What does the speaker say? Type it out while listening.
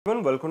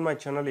Everyone, welcome to my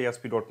channel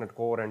ASP.NET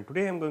Core, and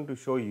today I'm going to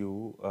show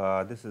you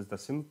this is the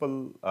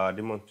simple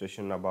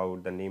demonstration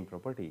about the name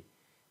property.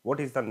 What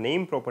is the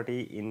name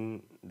property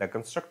in the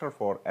constructor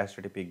for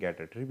HttpGet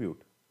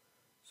attribute?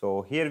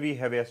 So here we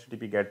have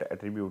HttpGet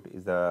attribute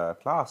is the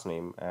class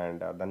name, and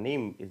the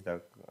name is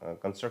the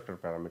constructor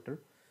parameter.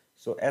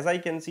 So as I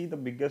can see, the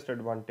biggest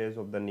advantage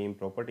of the name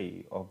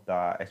property of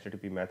the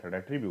HTTP method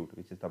attribute,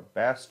 which is the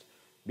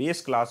base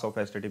class of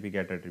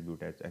HttpGet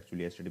attribute,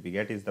 actually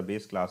HttpGet is the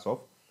base class of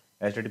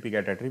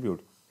HttpGet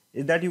attribute,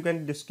 is that you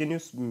can discontinue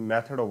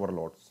method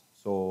overloads.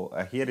 So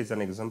here is an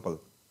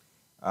example.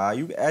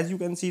 As you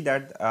can see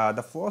that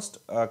the first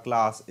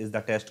class is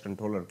the test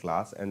controller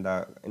class and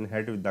the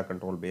inherit with the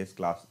control base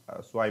class.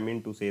 So I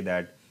mean to say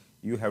that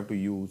you have to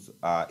use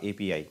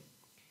API.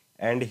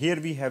 And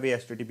here we have a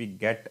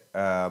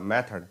HttpGet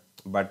method,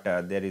 but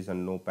there is a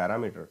no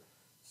parameter.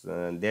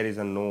 So, there is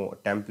a no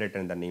template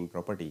and the name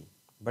property.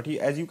 But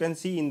as you can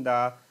see in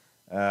the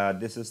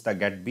this is the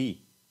get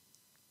b.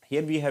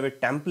 Here we have a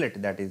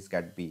template that is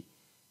get b,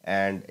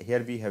 and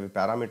here we have a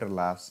parameter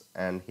class,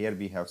 and here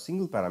we have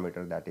single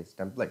parameter that is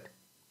template,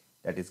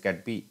 that is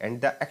get b, and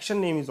the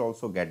action name is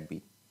also get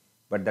b,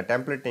 but the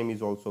template name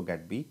is also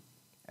get b,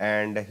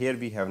 and here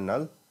we have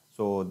null.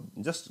 So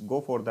just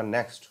go for the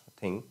next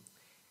thing.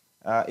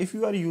 If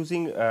you are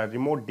using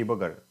remote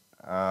debugger,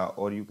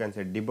 or you can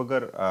say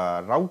debugger,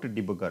 route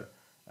debugger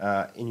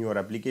in your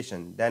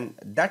application, then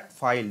that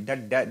file,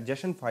 that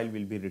JSON file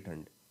will be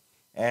returned.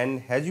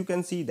 And as you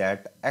can see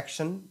that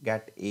action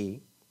get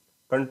a,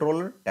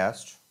 controller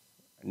test,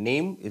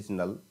 name is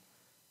null,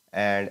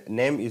 and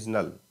name is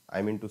null.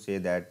 I mean to say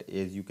that,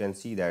 as you can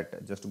see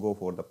that, just go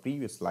for the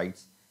previous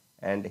slides,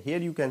 and here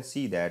you can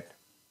see that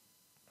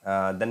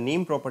the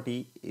name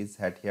property is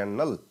at here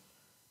null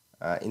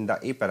in the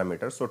a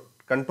parameter. So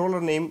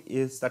controller name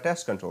is the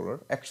test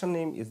controller, action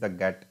name is the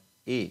get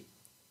a.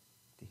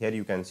 Here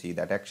you can see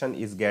that action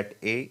is get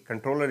a,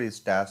 controller is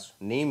test,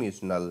 name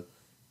is null,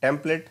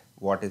 template,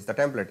 what is the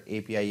template?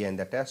 API and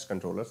the test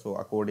controller. So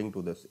according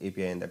to this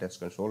API and the test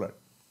controller,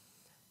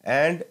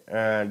 and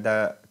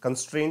the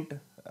constraint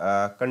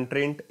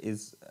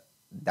is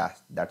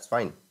that's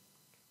fine,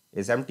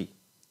 is empty.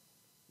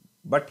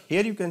 But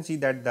here you can see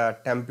that the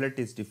template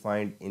is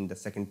defined in the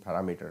second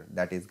parameter,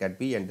 that is get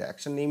b, and the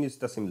action name is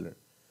the similar.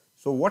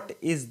 So what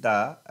is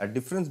the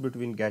difference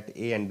between get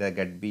a and the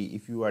get b?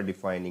 If you are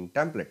defining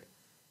template,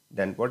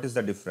 then what is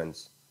the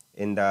difference?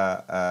 In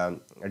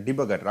the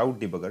debugger, route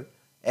debugger,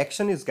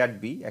 action is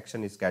get b,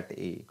 action is get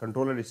a,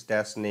 controller is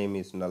test, name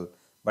is null,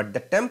 but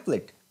the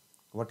template,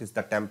 what is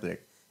the template?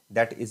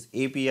 That is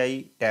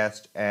API,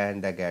 test,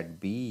 and the get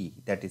b,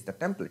 that is the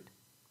template.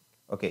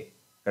 Okay,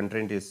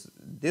 constraint is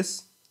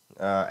this,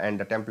 and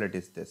the template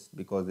is this,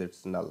 because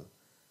it's null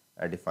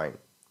defined.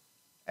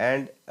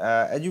 And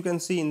as you can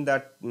see in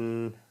that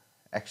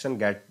action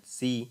get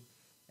c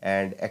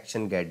and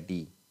action get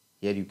d,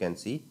 here you can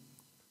see.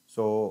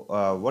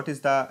 So what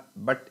is the,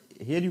 but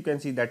here you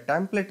can see that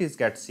template is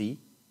get c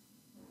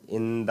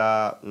in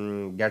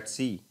the get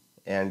c,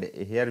 and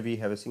here we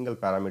have a single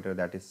parameter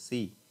that is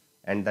c,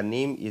 and the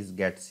name is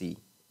get c.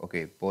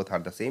 Okay, both are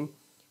the same,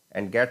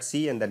 and get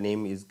c and the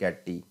name is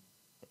get d.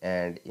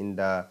 And in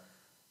the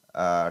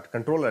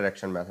controller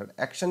action method,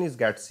 action is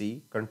get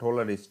c,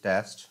 controller is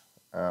test,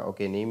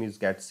 okay, name is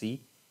get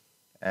c,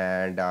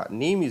 and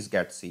name is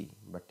get c,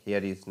 but here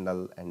is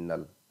null and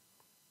null.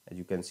 As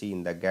you can see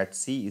in the get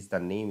c is the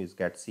name is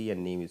get c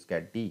and name is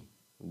get d.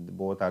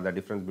 Both are the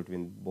difference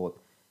between both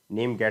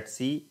name get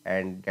c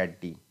and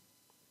get d.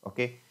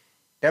 Okay,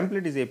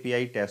 template is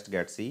API test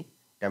get c,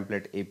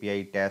 template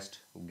API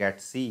test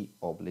get c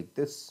oblique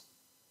this,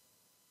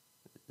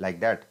 like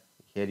that.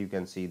 Here you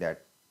can see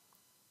that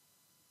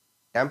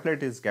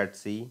template is get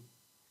c,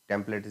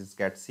 template is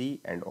get c,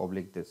 and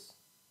oblique this.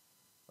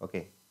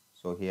 Okay,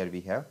 so here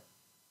we have,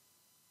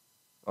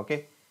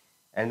 okay,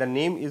 and the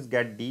name is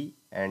get d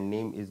and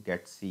name is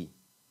get c.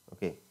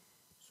 Okay,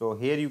 so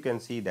here you can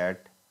see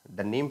that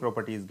the name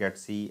property is get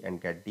c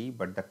and get d,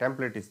 but the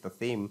template is the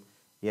same.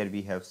 Here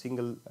we have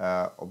single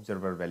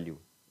observer value.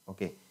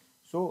 Okay,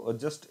 so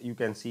just you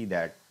can see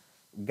that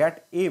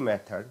get a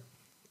method,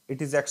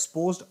 it is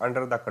exposed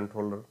under the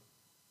controller,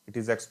 it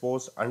is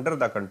exposed under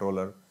the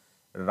controller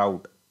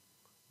route,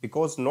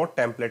 because no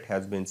template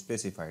has been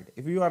specified.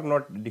 If you are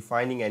not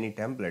defining any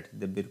template,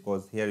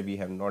 because here we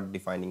have not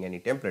defining any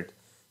template,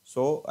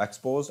 so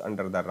exposed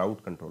under the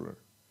route controller,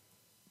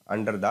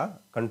 under the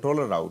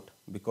controller route,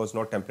 because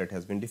no template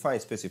has been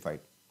defined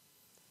specified.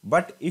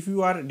 But if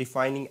you are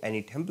defining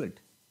any template,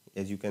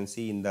 as you can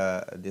see in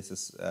the this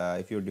is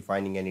if you are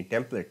defining any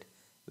template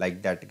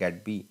like that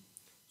get b,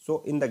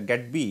 so in the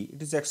get b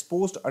it is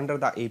exposed under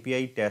the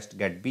API test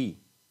get b,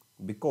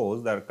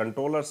 because the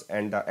controllers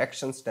and the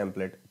actions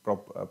template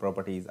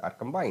properties are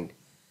combined.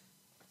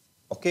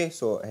 Okay,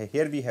 so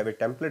here we have a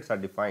templates are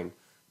defined,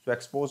 so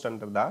exposed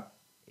under the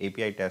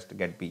API test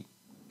get b.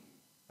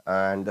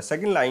 And the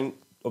second line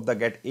of the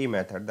get a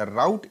method, the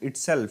route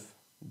itself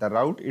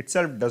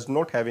does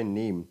not have a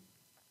name,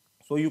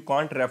 so you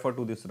can't refer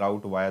to this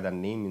route via the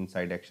name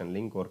inside action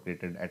link or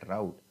created at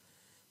route.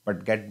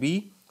 But get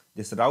B,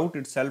 this route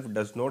itself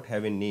does not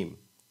have a name.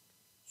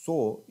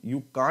 So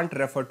you can't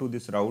refer to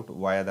this route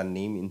via the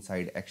name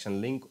inside action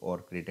link or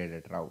created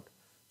at route.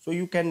 So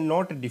you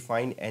cannot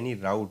define any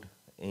route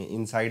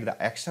inside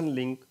the action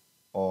link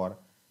or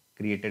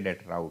created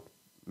at route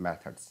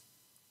methods.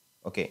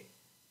 Okay.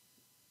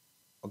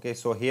 Okay,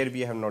 so here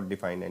we have not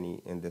defined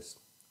any in this.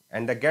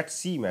 And the get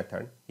C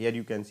method, here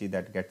you can see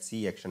that get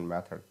C action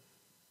method.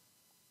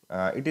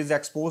 It is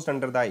exposed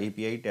under the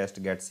API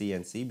test get C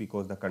and C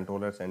because the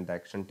controllers and the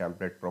action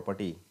template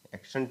property,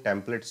 action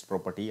templates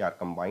property are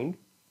combined.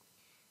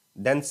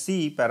 Then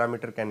C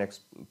parameter can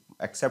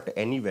accept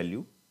any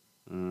value.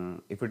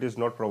 If it is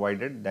not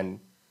provided, then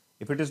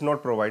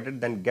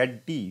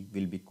get D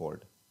will be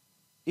called.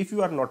 If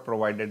you are not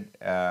provided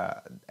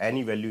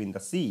any value in the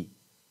C,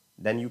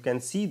 then you can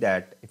see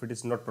that if it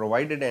is not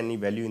provided any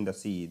value in the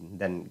C,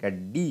 then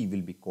get D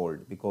will be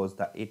called because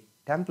the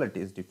template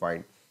is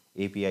defined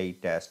API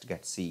test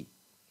get C.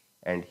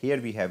 And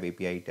here we have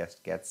API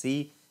test get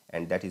C,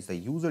 and that is the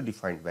user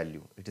defined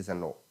value. It is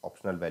an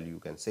optional value, you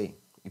can say,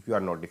 if you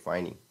are not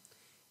defining.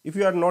 If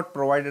you are not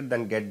provided,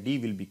 then get D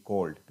will be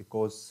called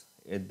because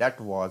that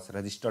was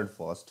registered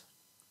first.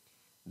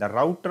 The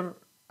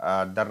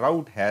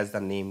route has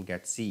the name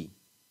get C.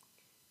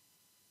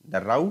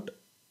 The route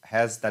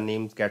has the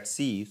name get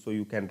C, so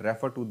you can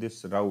refer to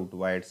this route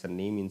via its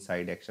name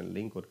inside action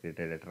link or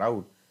created at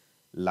route,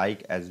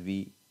 like as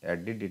we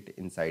did it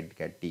inside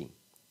get D.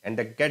 And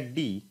the get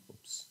D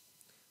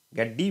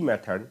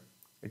method,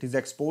 it is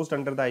exposed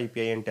under the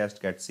API and test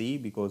get C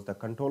because the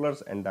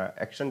controllers and the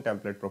action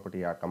template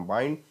property are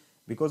combined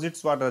because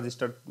it's what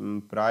registered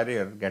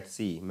prior get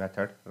C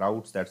method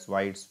routes. That's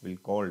why it's will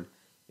called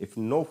if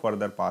no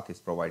further path is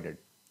provided.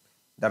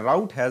 The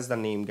route has the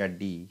name get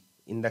D.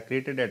 In the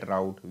created at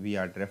route, we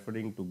are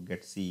referring to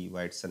get C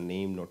why it's a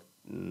name not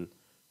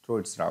through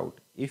its route.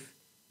 If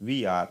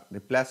we are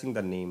replacing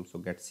the name, so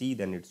get C,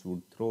 then it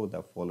would throw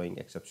the following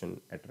exception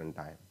at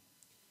runtime.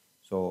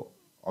 So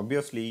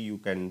obviously you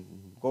can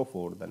go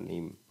for the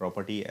name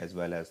property as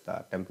well as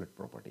the template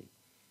property.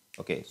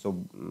 Okay, so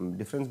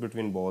difference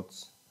between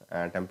both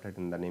template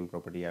and the name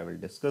property I will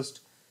discuss.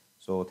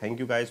 So thank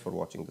you guys for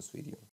watching this video.